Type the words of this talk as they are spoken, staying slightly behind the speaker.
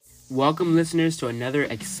Welcome, listeners, to another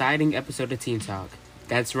exciting episode of Teen Talk.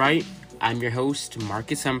 That's right, I'm your host,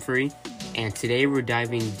 Marcus Humphrey, and today we're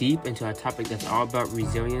diving deep into a topic that's all about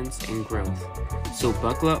resilience and growth. So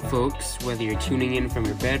buckle up, folks, whether you're tuning in from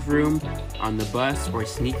your bedroom, on the bus, or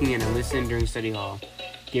sneaking in to listen during study hall.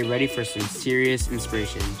 Get ready for some serious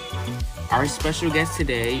inspiration. Our special guest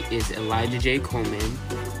today is Elijah J. Coleman.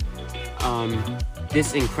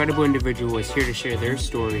 This incredible individual is here to share their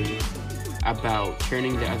story about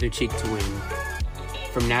turning the other cheek to win.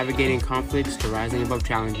 From navigating conflicts to rising above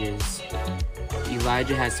challenges,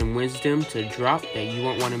 Elijah has some wisdom to drop that you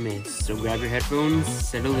won't want to miss. So grab your headphones,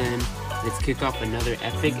 settle in, let's kick off another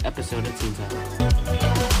epic episode of Teen Talk.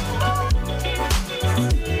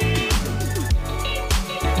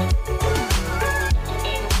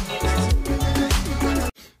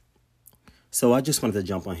 So I just wanted to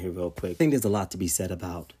jump on here real quick. I think there's a lot to be said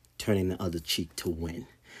about turning the other cheek to win.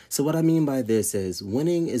 So what I mean by this is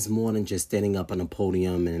winning is more than just standing up on a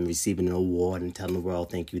podium and receiving an award and telling the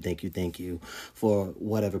world thank you for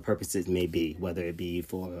whatever purpose it may be, whether it be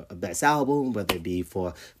for a best album, whether it be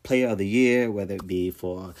for player of the year, whether it be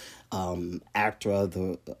for actor of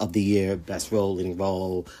the year, best role, leading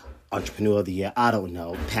role, entrepreneur of the year, I don't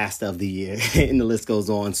know, pastor of the year, and the list goes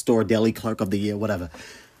on, store deli clerk of the year, whatever.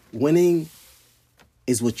 Winning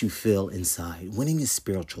is what you feel inside. Winning is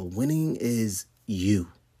spiritual. Winning is you.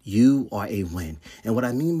 You are a win. And what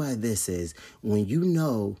I mean by this is when you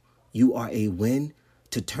know you are a win,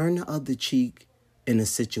 to turn the other cheek in a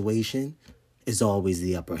situation is always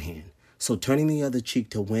the upper hand. So turning the other cheek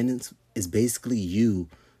to win is basically you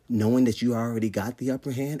knowing that you already got the upper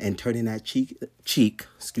hand and turning that cheek,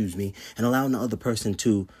 and allowing the other person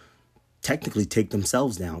to technically take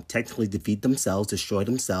themselves down, technically defeat themselves, destroy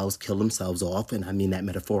themselves, kill themselves off, and I mean that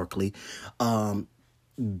metaphorically,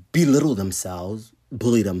 belittle themselves,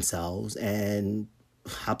 bully themselves, and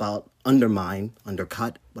how about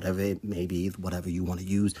undercut, whatever it may be, whatever you want to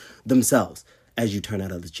use, themselves as you turn that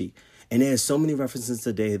other cheek. And there's so many references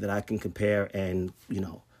today that I can compare and,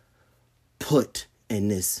 put in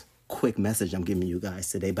this quick message I'm giving you guys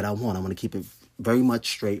today, but I want to keep it very much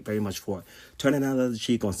straight, very much forward. Turning that other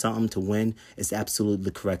cheek on something to win is absolutely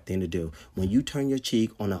the correct thing to do. When you turn your cheek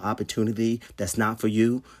on an opportunity that's not for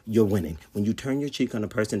you, you're winning. When you turn your cheek on a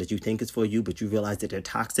person that you think is for you, but you realize that they're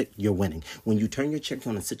toxic, you're winning. When you turn your cheek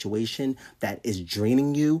on a situation that is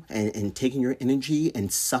draining you and taking your energy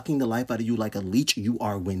and sucking the life out of you like a leech, you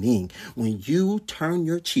are winning. When you turn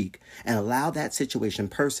your cheek and allow that situation,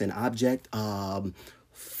 person, object,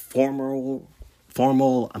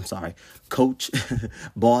 coach,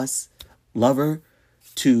 boss, lover,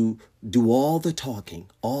 to do all the talking,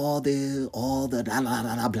 all the blah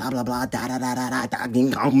blah blah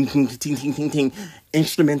ding ting ting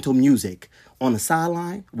instrumental music on the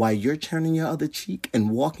sideline while you're turning your other cheek and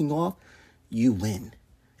walking off, you win.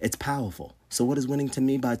 It's powerful. So what is winning to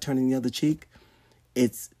me by turning the other cheek?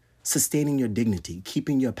 It's sustaining your dignity,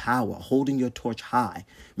 keeping your power, holding your torch high,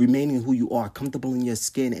 remaining who you are, comfortable in your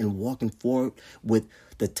skin, and walking forward with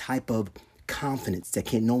the type of confidence that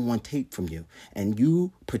can no one take from you. And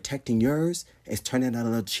you protecting yours is turning that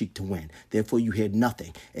other cheek to win. Therefore, you hear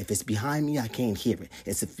nothing. If it's behind me, I can't hear it.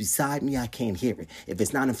 If it's beside me, I can't hear it. If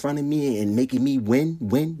it's not in front of me and making me win,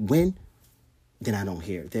 then I don't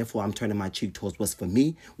hear it. Therefore, I'm turning my cheek towards what's for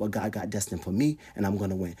me, what God got destined for me, and I'm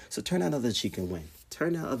going to win. So turn that other cheek and win.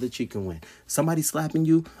 Turn that other cheek and win. Somebody slapping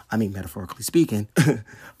you, metaphorically speaking,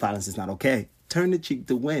 violence is not okay. Turn the cheek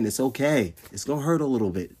to win. It's okay. It's going to hurt a little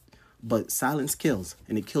bit. But silence kills,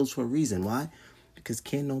 and it kills for a reason. Why? Because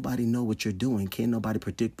can't nobody know what you're doing. Can't nobody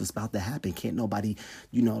predict what's about to happen. Can't nobody,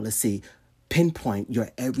 pinpoint your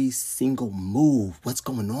every single move, what's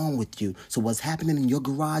going on with you. So what's happening in your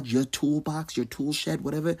garage, your toolbox, your tool shed,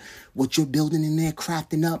 whatever, what you're building in there,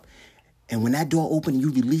 crafting up. And when that door opens and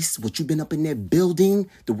you release what you've been up in there building,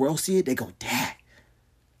 the world see it, they go, Dad,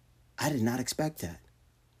 I did not expect that.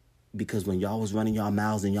 Because when y'all was running y'all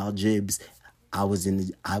mouths and y'all jibs, I was in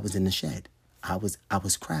the shed. I was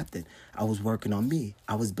crafting. I was working on me.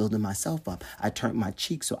 I was building myself up. I turned my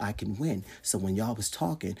cheek so I can win. So when y'all was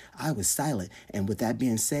talking, I was silent. And with that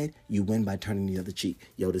being said, you win by turning the other cheek.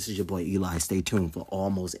 Yo, this is your boy Eli. Stay tuned for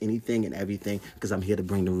almost anything and everything because I'm here to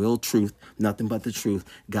bring the real truth, nothing but the truth.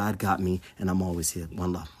 God got me, and I'm always here.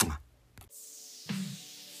 One love.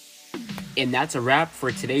 And that's a wrap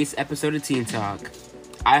for today's episode of Teen Talk.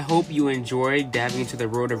 I hope you enjoyed diving into the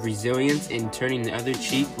road of resilience and turning the other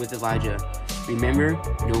cheek with Elijah. Remember,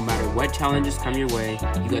 no matter what challenges come your way,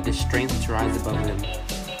 you got the strength to rise above them.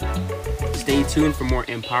 Stay tuned for more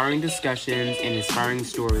empowering discussions and inspiring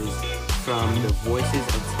stories from the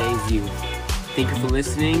voices of today's youth. Thank you for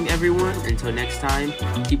listening, everyone. Until next time,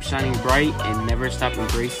 keep shining bright and never stop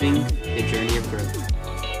embracing the journey of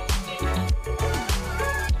growth.